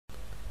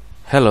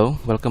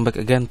Hello, welcome back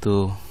again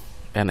to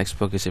an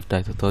progressive die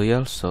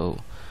tutorial.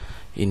 So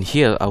in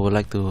here I would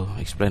like to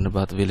explain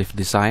about relief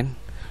design.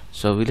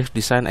 So relief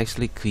design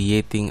actually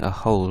creating a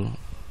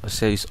whole, a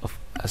series of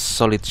a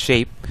solid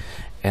shape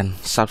and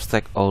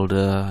subtract all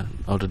the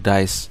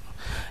dice,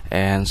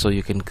 and so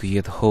you can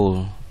create a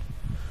whole.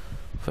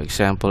 For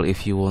example,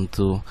 if you want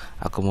to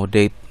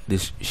accommodate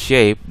this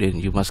shape, then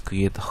you must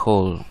create a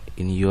hole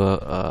in your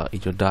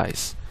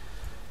dice.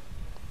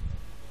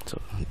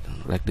 So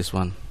like this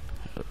one,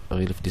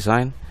 relief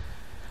design.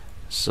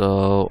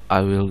 So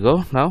I will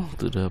go now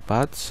to the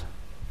parts.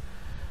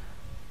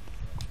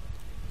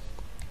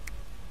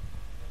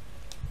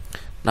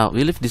 Now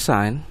relief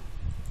design,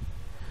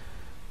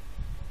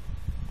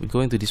 we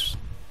go into this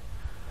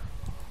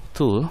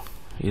tool,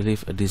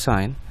 relief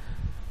design.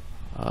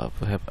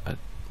 Perhaps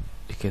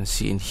you can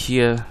see in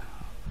here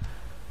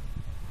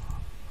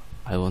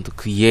I want to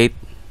create.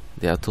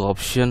 There are two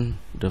options.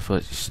 The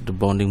first is the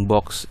bounding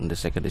box and the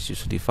second is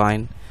user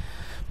define.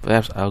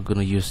 Perhaps I'm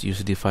gonna use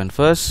user define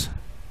first.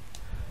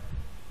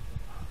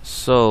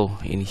 So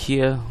in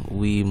here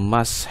we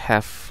must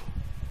have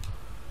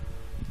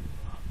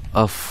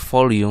a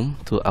volume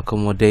to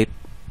accommodate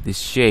this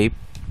shape,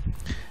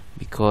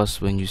 because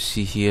when you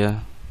see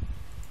here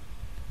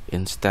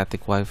in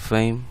static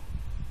wireframe,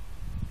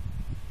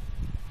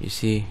 you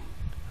see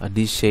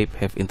this shape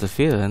have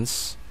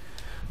interference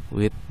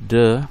with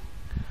the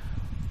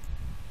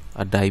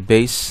die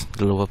base,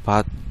 the lower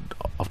part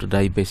of the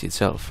die base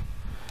itself.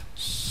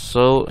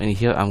 So in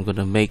here I'm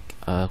gonna make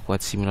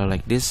quite similar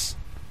like this.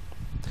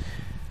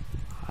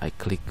 I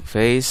click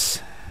face,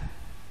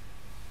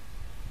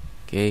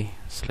 okay,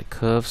 select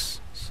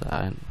curves. So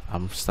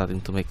I'm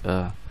starting to make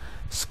a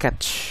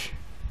sketch,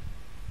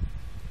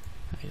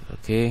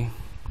 okay.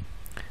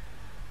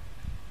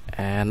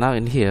 And now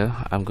in here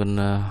I'm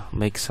gonna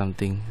make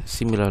something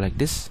similar like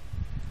this.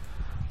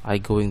 I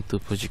go into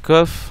project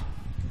curve,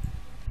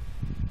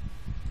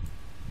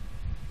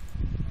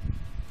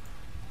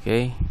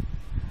 okay,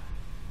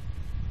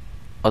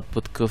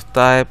 output curve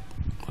type,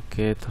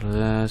 okay,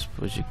 tolerance,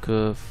 project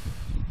curve,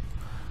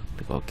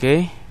 click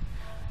OK.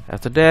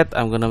 After that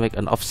I'm gonna make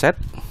an offset,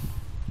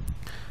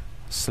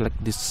 select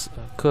this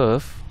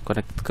curve,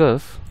 connected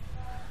curve.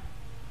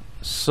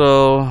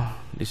 So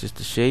this is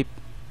the shape.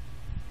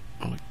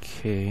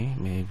 Okay,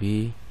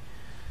 maybe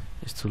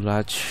it's too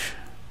large,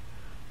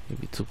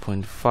 maybe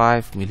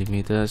 2.5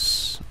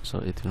 millimeters, so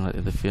it will not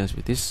interfere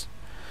with this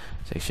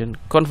section.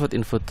 Convert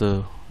input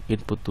to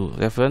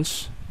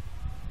reference.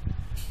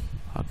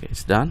 Okay,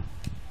 it's done.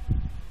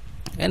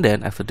 And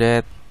then after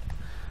that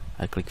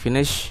I click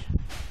finish.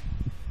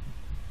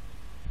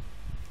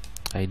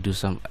 I do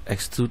some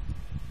extrude.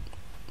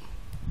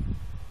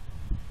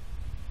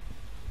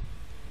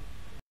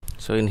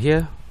 So in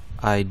here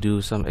I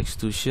do some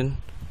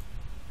extrusion.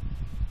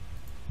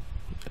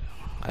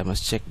 I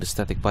must check the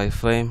static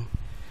wireframe.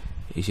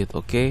 Is it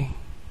okay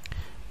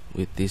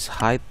with this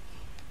height?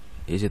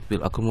 Is it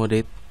will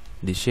accommodate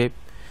the shape?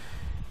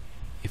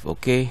 If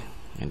okay,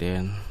 and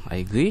then I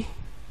agree.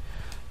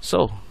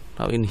 So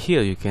now in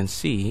here you can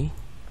see,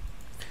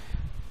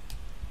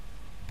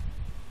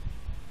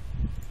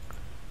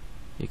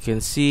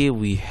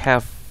 we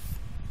have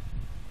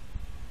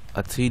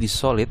a 3D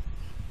solid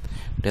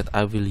that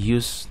I will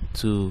use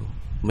to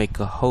make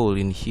a hole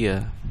in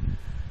here,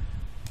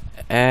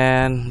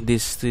 and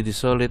this 3D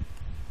solid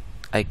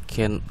I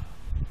can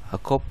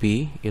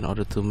copy in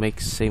order to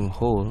make same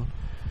hole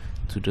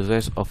to the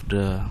rest of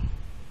the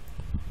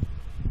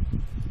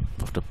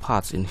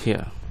parts in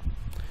here.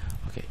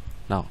 Okay,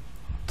 now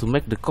to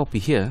make the copy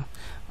here,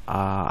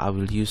 I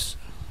will use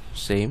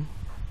same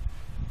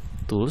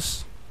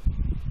tools.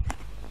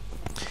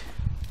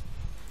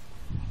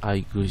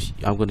 I'm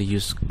going to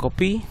use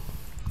copy,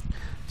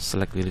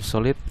 select relief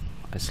solid.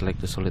 I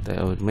select the solid I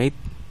already made.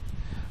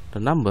 The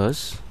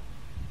numbers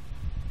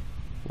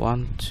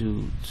 1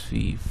 2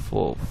 3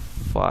 4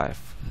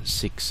 5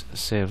 6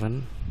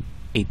 7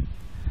 8.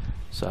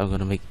 So I'm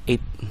gonna make 8.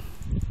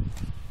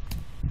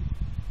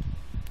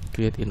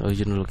 Create in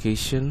original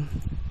location.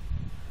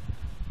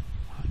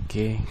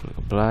 Okay, click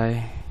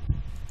apply.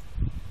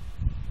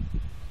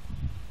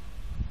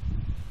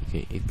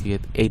 Okay, it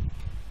create 8.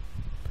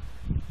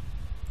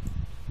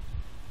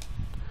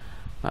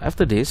 Now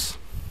after this,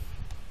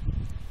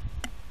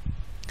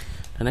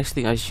 the next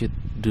thing I should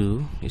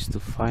do is to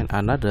find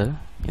another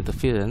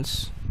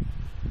interference.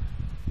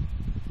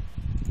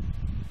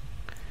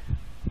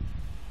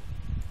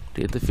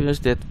 The interference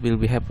that will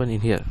be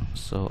happening here,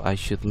 so I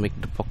should make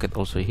the pocket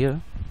also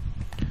here.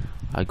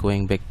 I'm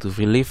going back to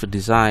relief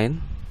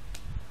design,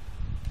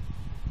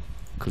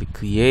 click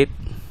create,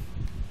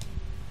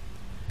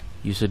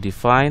 user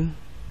define,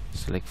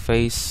 select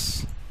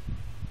face,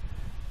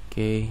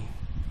 okay,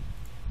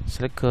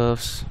 select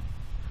curves,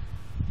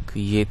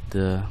 create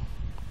the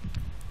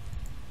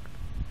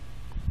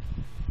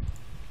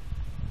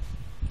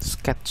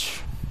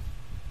sketch.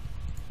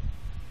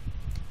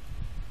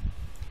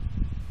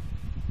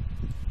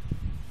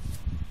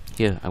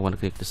 Here I want to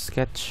click the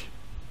sketch.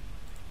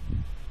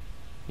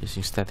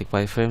 using static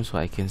wireframe so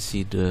I can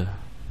see the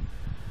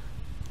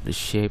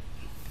shape.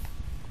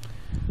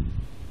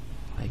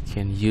 I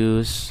can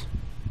use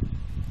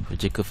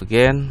projective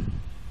again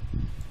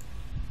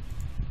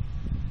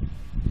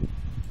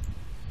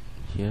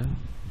here,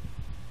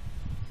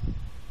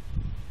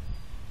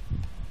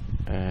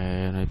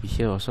 and maybe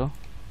here also,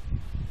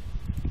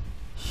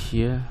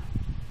 here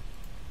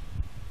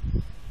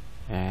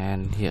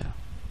and here.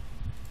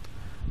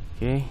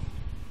 Okay,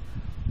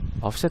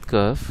 offset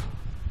curve.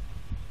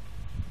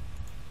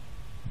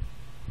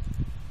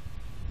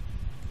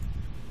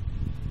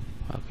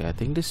 Okay, I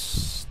think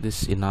this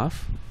is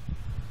enough.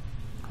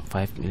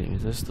 5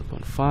 millimeters,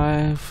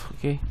 2.5.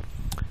 Okay,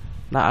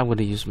 now I'm going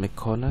to use make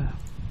corner.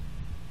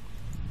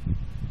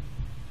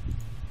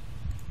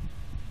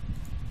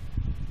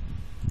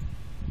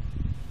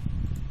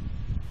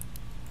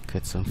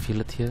 Get some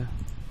fillet here.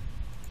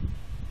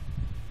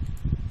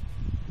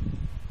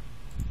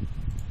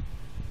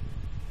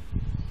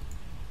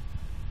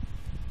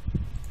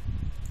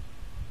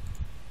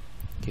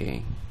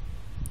 Okay,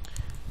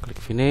 click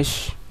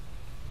finish.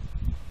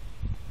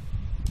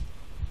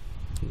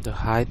 The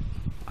height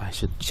I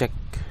should check.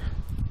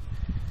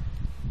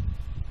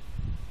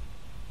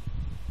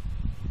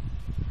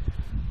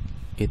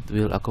 It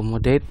will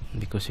accommodate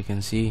because you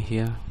can see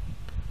here.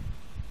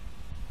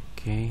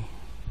 Okay,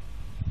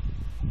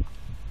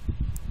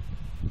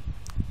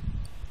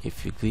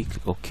 if you click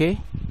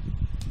OK,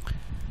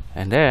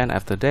 and then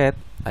after that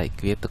I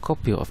create the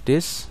copy of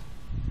this.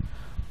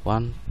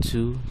 1,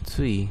 2,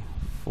 3,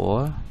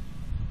 4,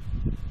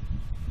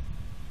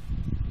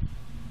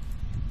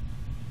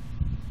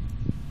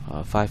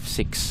 5,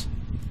 6.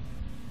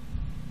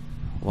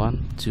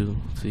 1, 2,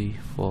 3,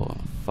 4,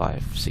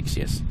 5, 6.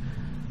 Yes.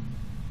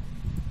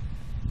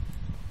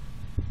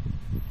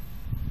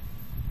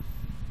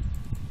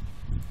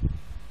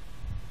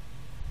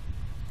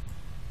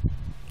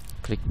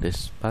 Click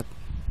this part,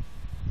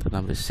 the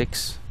number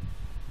 6.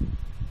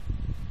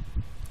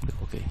 Click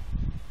OK.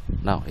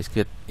 Now it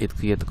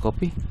create the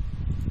copy.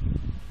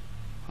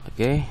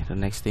 Okay, the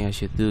next thing I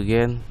should do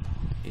again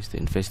is to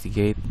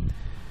investigate.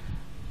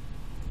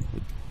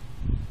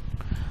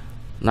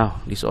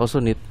 Now this also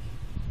need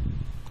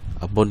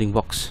a bounding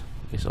box.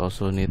 This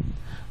also need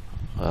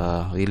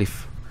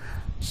relief.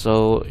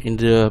 So in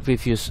the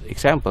previous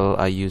example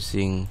I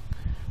using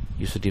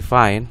user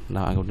define.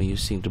 Now I'm going to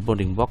using the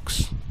bounding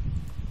box.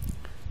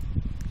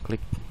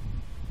 Click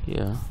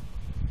here,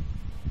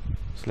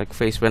 select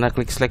face. When I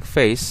click select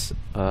face,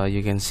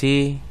 you can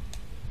see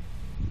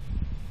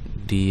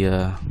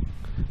the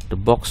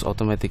box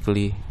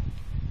automatically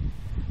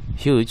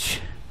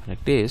huge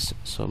like this.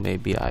 So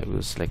maybe I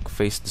will select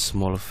face, the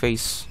smaller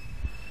face.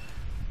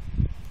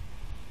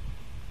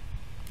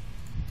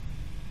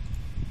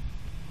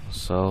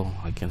 So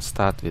I can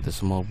start with a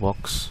small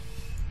box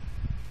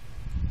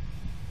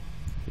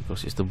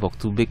because it's the box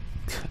too big.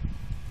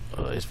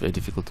 It's very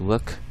difficult to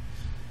work.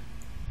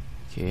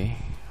 Okay,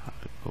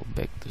 I'll go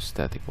back to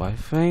static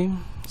wireframe,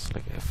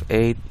 select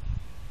F8.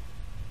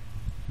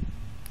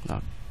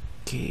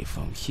 Okay,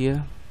 from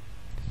here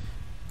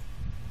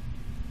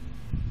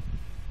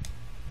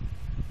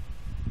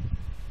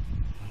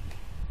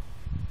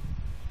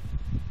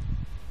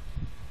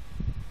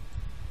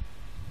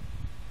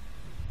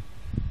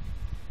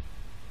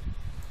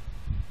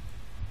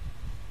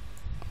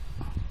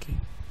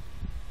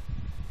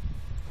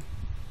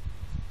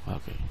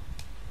okay,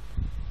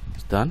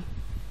 it's done.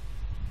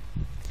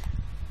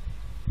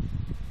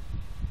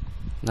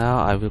 Now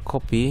I will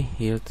copy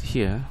here to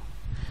here,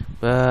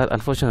 but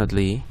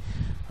unfortunately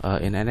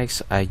in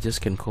NX I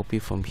just can copy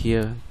from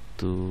here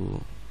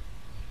to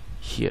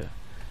here,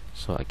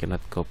 so I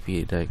cannot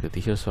copy directly to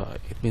here. So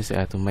it means I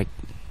have to make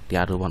the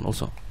other one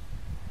also.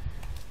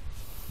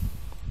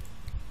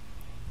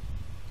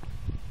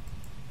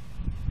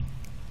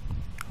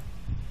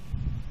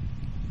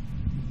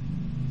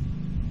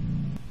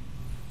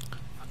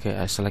 Okay,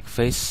 I select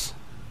face,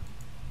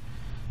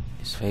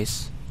 this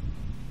face.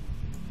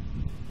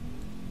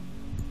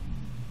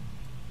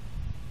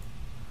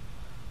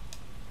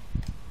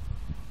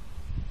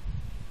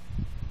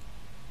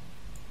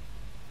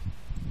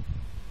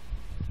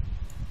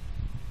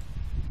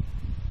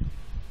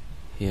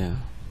 Yeah.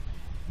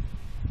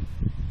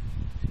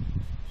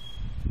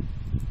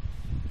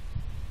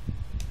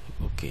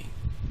 Okay.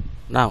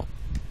 Now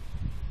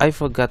I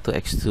forgot to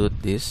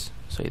extrude this,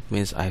 so it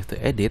means I have to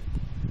edit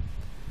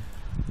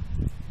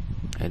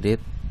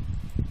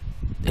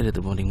the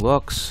bounding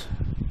box.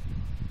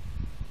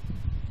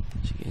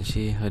 As you can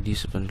see,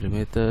 reduce 1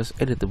 millimeters,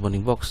 edit the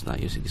bounding box. Now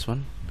using this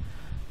one.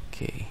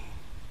 Okay,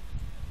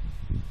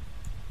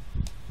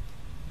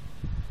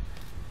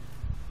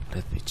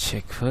 let me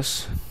check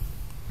first.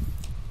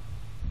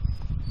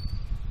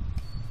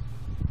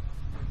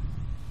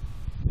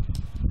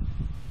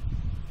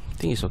 I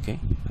think it's okay.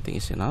 I think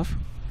it's enough.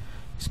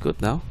 It's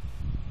good now.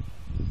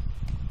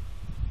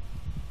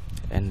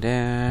 And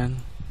then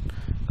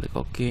click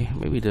OK.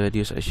 Maybe the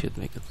radius I should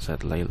make it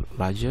slightly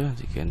larger.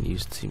 You can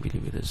use 3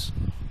 millimeters,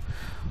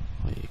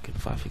 or you can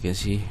 5. You can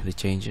see the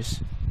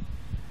changes.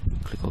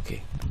 click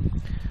OK.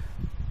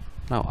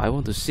 Now I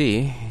want to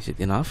see, is it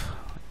enough?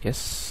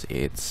 Yes,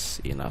 it's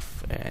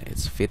enough and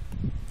it's fit,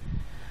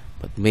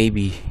 but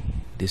maybe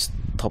this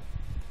top,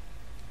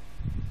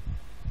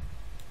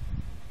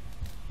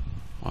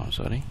 oh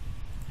sorry,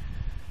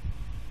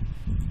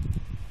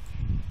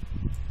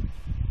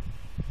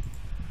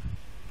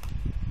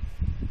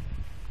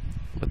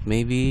 but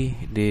maybe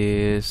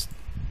this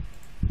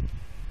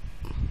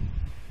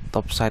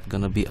top side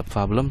gonna be a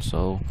problem,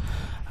 so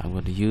I'm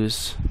going to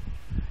use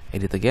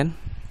edit again,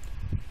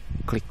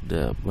 click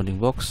the bounding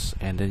box,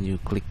 and then you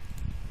click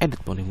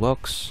edit bounding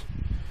box,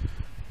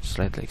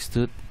 slightly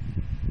extrude.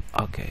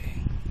 Okay,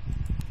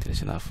 that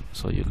is enough.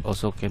 So you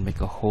also can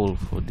make a hole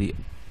for the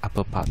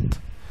upper part.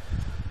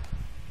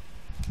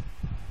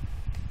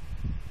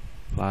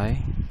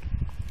 Apply.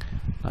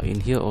 Now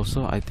in here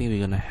also I think we're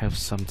gonna have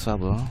some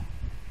trouble,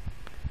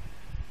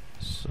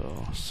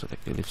 so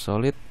select relief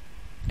solid,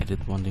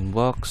 edit bounding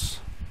box,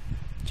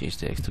 change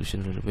the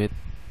extrusion a little bit.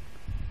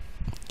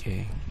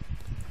 Okay,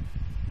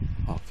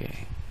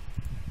 okay.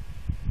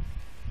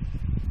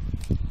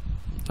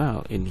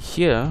 Now in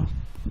here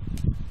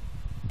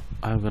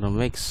I'm gonna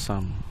make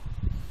some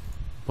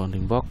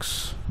bounding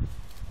box,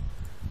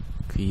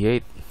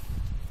 create,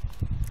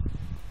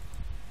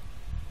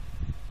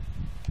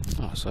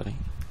 oh sorry,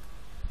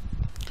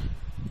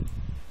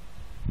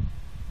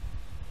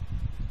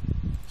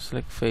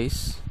 select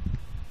face.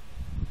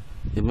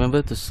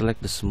 Remember to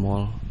select the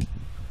small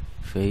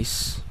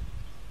face.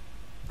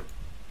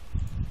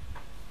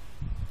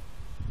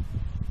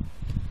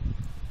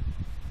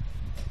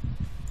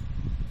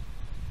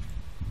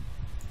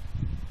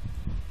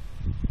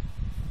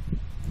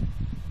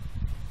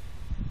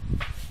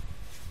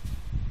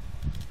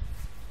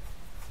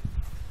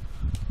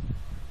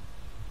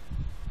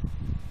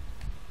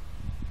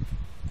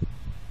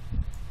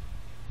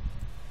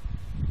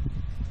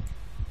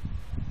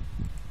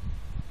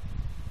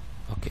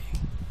 Okay.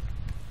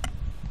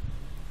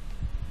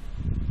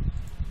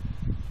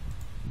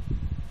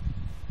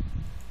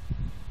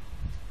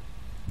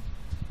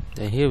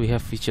 Then here we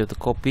have feature to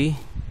copy.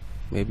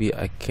 Maybe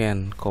I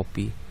can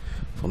copy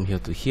from here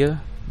to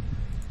here.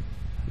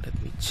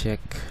 Let me check.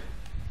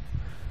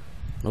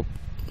 Nope,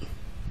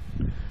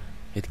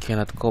 it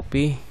cannot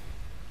copy,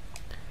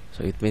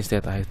 so it means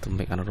that I have to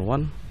make another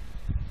one.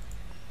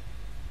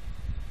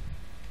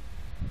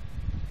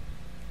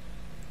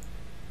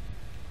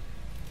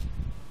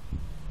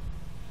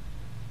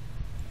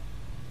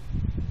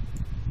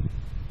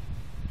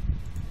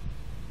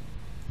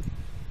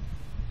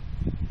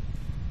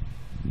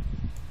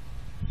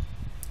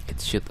 It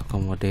should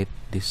accommodate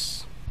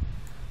this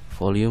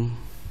volume.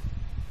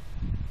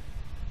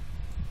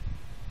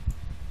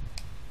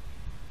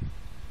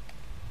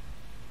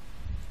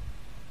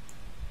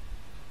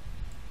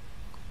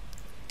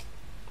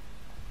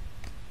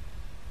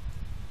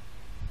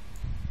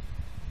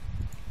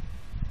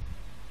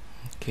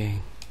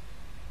 Okay.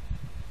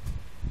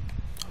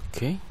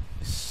 Okay.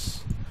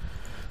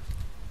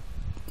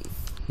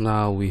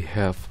 Now we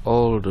have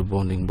all the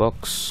bounding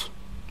box.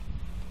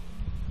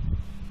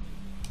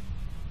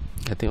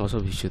 I think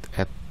also we should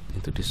add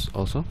into this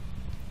also.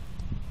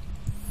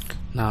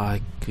 Now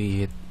I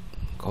create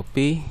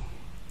copy.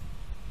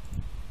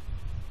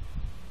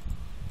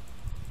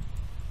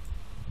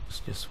 It's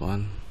just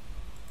one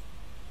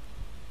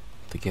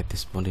to get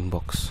this bounding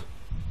box.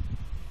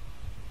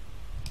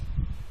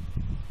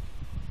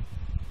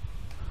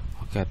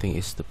 Okay, I think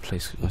it's the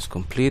place was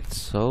complete,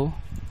 so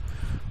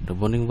the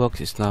bounding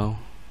box is now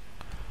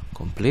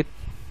complete.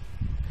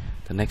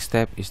 The next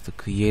step is to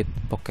create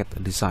pocket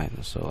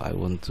design. So I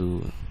want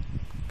to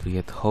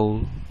create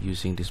hole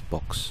using this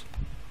box,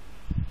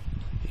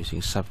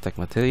 using subtract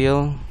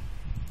material,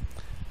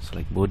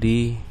 select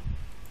body,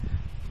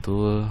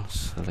 tool,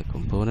 select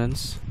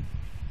components.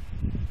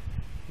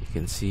 You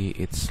can see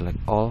it's select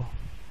all,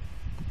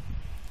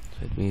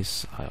 so it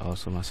means I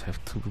also must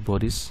have two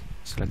bodies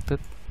selected.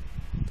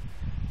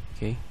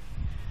 Okay,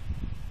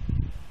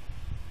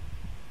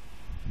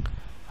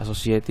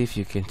 associative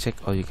you can check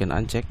or you can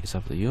uncheck, it's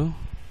up to you.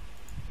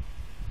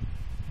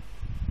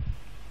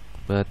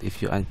 But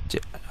if you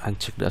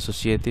uncheck the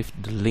associative,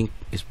 the link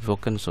is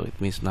broken, so it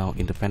means now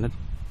independent.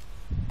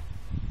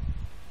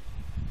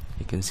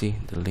 You can see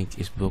the link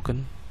is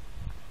broken.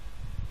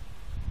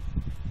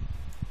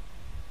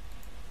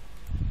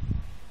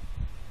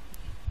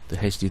 The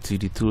HD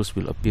 3D tools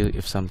will appear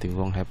if something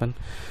wrong happen,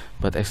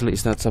 but actually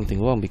it's not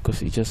something wrong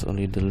because it's just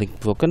only the link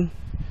broken.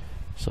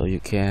 So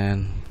you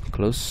can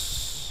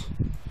close,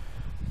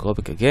 go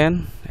back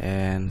again,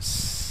 and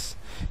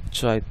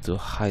try to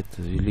hide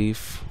the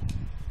relief.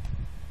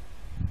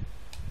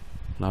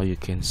 Now you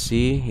can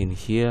see in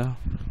here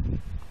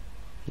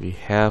we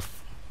have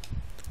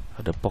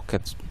the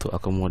pockets to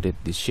accommodate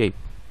this shape.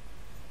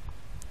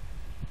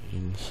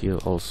 In here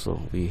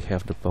also we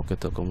have the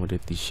pocket to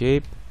accommodate this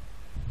shape.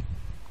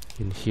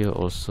 In here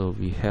also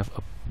we have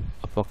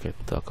a pocket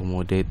to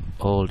accommodate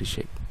all the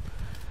shape.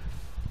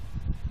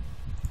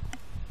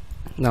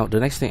 Now the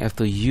next thing,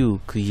 after you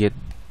create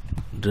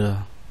the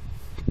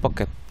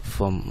pocket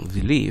perform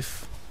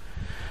relief,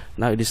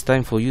 now it is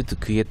time for you to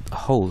create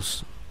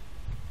holes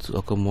to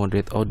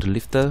accommodate all the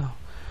lifter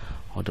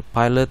or the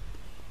pilot,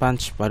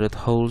 punch pilot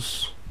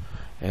holes,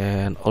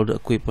 and all the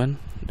equipment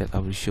that I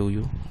will show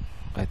you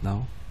right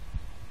now.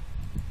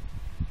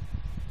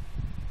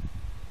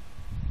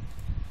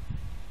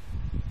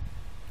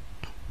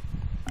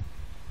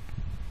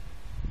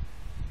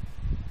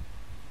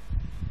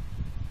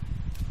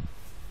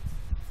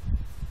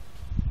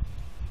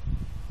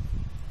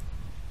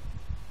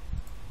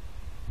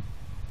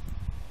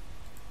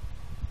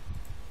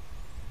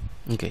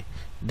 Okay,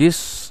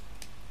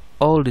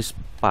 all these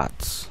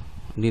parts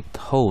need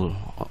hole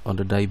on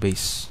the die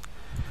base,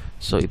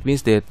 so it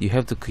means that you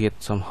have to create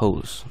some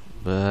holes,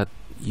 but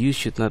you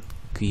should not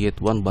create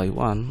one by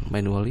one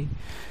manually.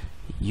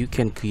 You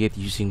can create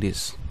using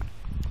this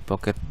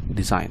pocket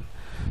design.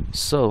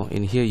 So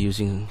in here,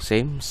 using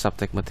same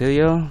subtract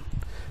material,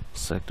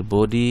 select the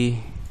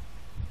body,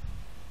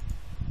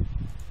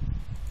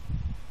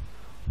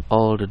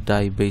 all the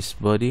die base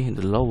body,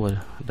 the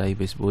lower die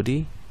base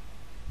body,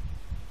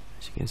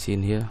 as you can see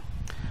in here,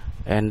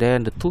 and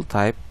then the tool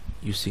type,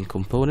 using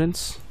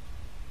components,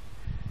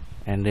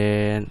 and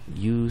then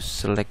you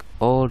select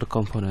all the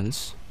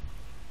components,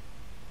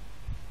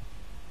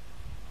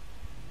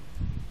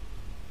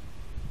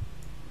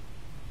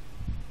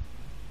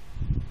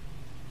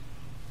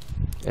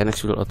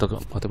 NX will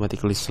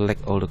automatically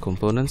select all the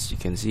components. You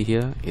can see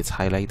here it's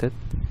highlighted,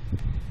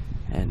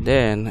 and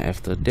then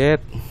after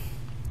that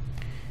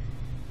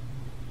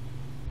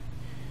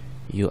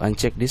you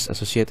uncheck this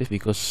associative,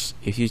 because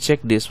if you check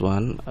this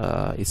one,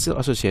 it's still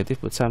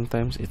associative, but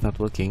sometimes it's not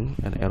working,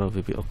 an error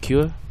will be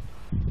occur.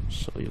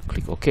 So you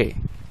click OK.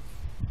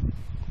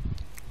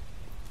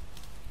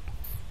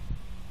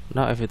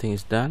 Now everything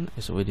is done.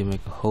 It's already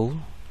make a hole.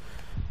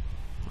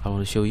 I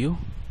want to show you.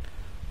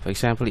 For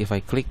example, if I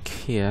click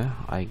here,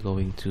 I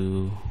going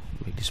to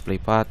make display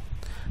path.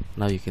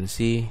 Now you can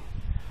see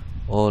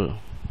all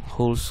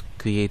holes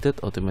created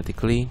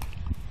automatically.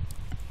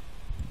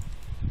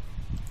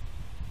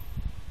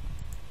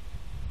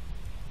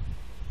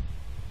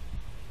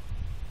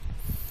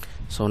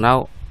 So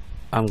now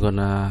I'm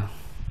gonna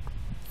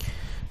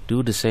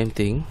do the same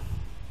thing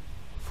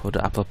for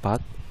the upper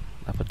part,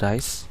 upper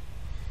dice,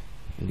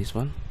 in this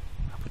one,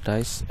 upper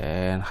dice,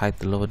 and hide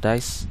the lower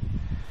dice.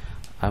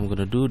 I'm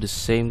gonna do the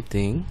same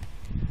thing,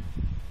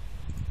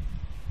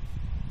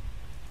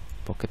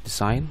 pocket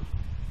design,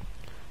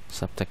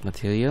 subtract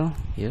material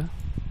here.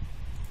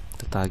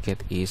 The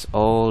target is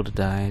all the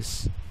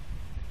dice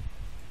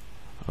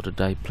or the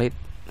die plate.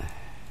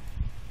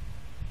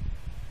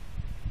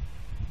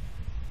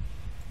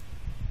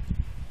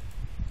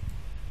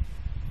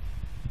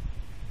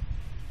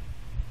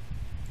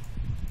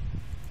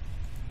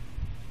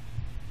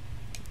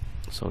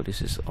 So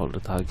this is all the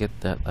target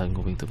that I'm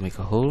going to make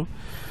a hole,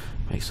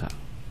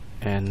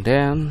 and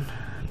then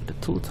the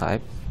tool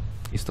type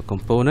is the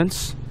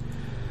components.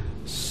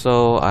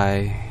 So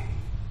I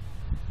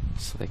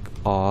select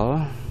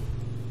all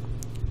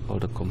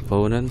the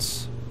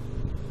components,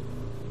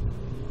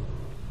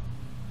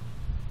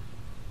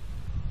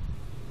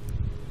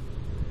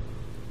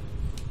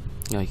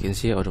 now you can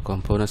see all the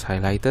components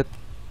highlighted,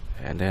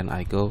 and then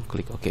I go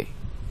click OK.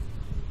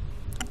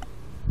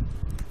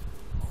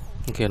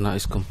 Okay, now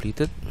it's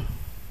completed.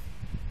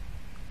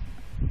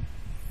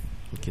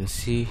 You can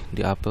see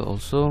the upper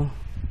also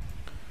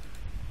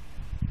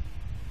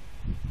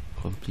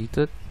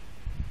completed.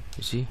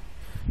 You see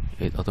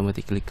it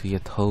automatically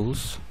create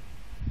holes,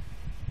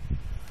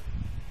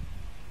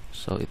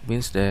 so it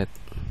means that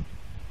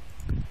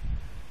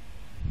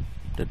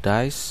the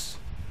dice,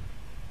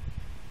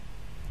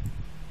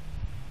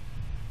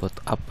 both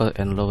upper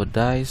and lower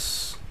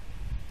dice,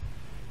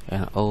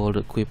 and all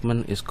the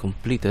equipment is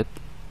completed.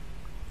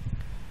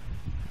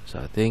 So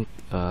I think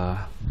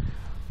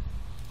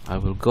I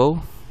will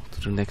go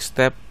to the next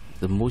step,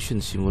 the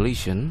motion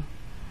simulation.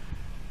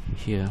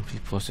 Here we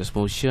process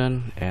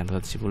motion and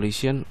run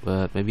simulation,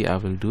 but maybe I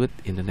will do it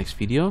in the next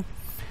video.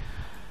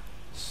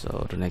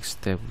 So the next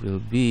step will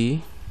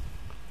be,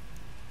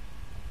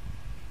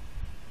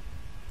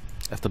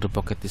 after the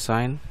pocket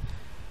design,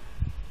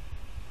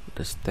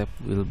 the step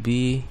will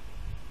be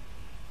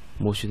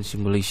motion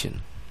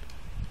simulation,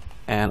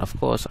 and of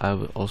course I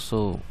will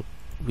also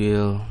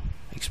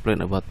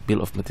explain about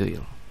bill of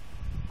material.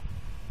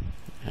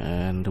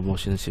 And the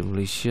motion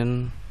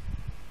simulation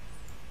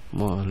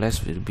more or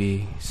less will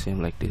be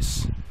same like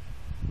this.